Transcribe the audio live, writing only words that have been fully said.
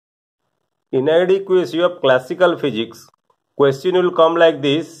inadequacy of classical physics, question will come like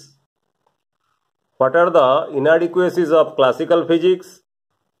this. What are the inadequacies of classical physics,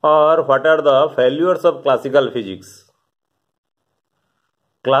 or what are the failures of classical physics?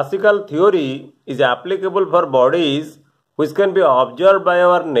 Classical theory is applicable for bodies which can be observed by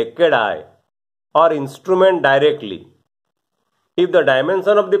our naked eye or instrument directly. If the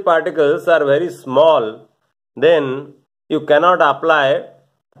dimension of the particles are very small, then you cannot apply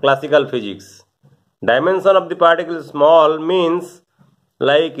classical physics. Dimension of the particle small means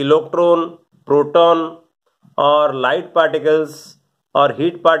like electron, proton, or light particles, or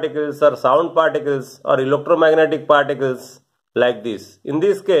heat particles, or sound particles, or electromagnetic particles, like this. In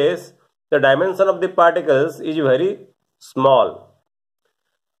this case, the dimension of the particles is very small.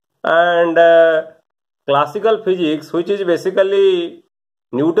 And classical physics, which is basically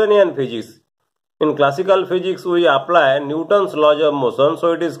Newtonian physics. In classical physics, we apply Newton's laws of motion,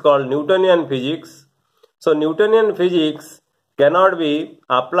 so it is called Newtonian physics. So Newtonian physics cannot be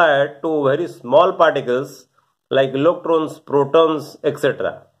applied to very small particles like electrons, protons,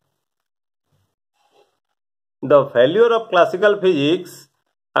 etc. The failure of classical physics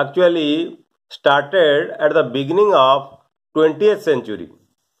actually started at the beginning of 20th century.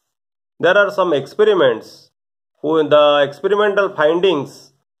 There are some experiments, the experimental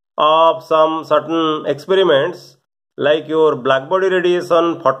findings of some certain experiments like your blackbody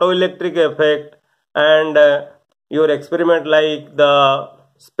radiation, photoelectric effect, and your experiment like the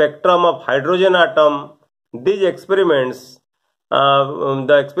spectrum of hydrogen atom. These experiments,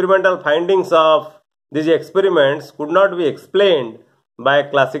 the experimental findings of these experiments could not be explained by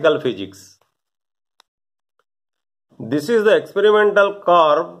classical physics. This is the experimental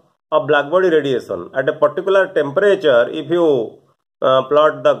curve of blackbody radiation. At a particular temperature, if you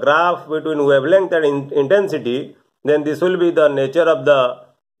plot the graph between wavelength and intensity, then this will be the nature of the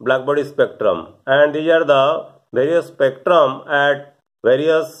blackbody spectrum. And these are the various spectrum at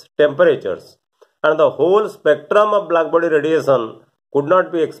various temperatures. And the whole spectrum of blackbody radiation could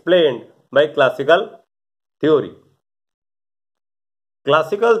not be explained by classical theory.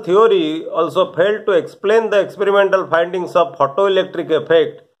 Classical theory also failed to explain the experimental findings of photoelectric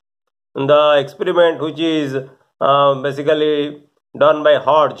effect, the experiment which is basically done by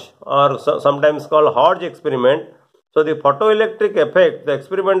Hodge, or sometimes called Hodge experiment. So the photoelectric effect, the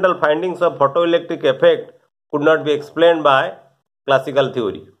experimental findings of photoelectric effect could not be explained by classical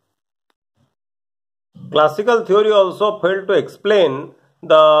theory. Classical theory also failed to explain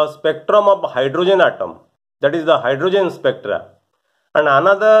the spectrum of hydrogen atom, that is the hydrogen spectra. And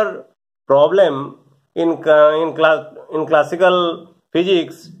another problem in classical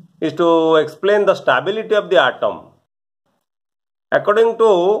physics is to explain the stability of the atom. According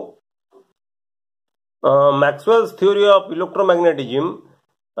to Maxwell's theory of electromagnetism,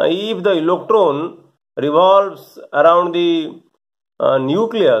 if the electron revolves around the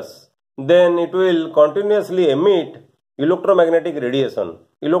nucleus, then it will continuously emit electromagnetic radiation.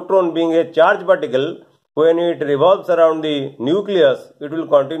 Electron being a charged particle, when it revolves around the nucleus, it will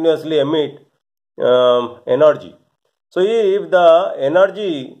continuously emit energy. So if the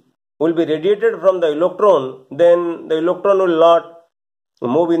energy will be radiated from the electron, then the electron will not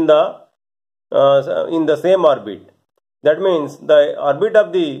move in the same orbit. That means the orbit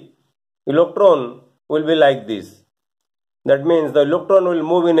of the electron will be like this. That means the electron will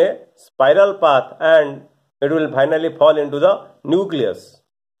move in a spiral path and it will finally fall into the nucleus.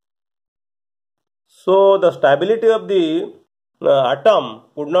 So the stability of the atom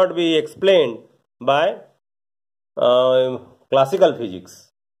could not be explained by classical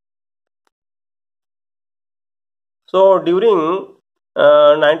physics. So during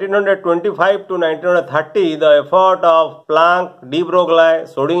 1925 to 1930, the effort of Planck, de Broglie,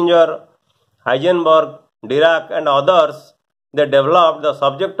 Schrödinger, Heisenberg, Dirac and others, they developed the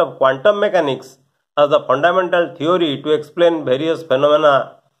subject of quantum mechanics as the fundamental theory to explain various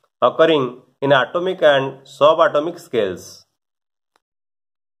phenomena occurring in atomic and subatomic scales.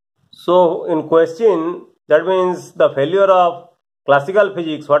 So in question, that means the failure of classical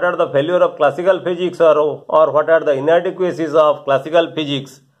physics, what are the failure of classical physics, or what are the inadequacies of classical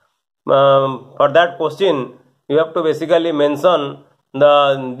physics? For that question, you have to basically mention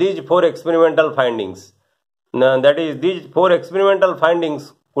these four experimental findings. That is, these four experimental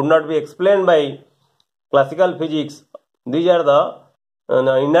findings could not be explained by classical physics. These are the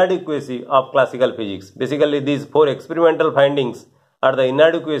inadequacy of classical physics. Basically, these four experimental findings are the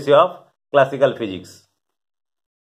inadequacy of classical physics.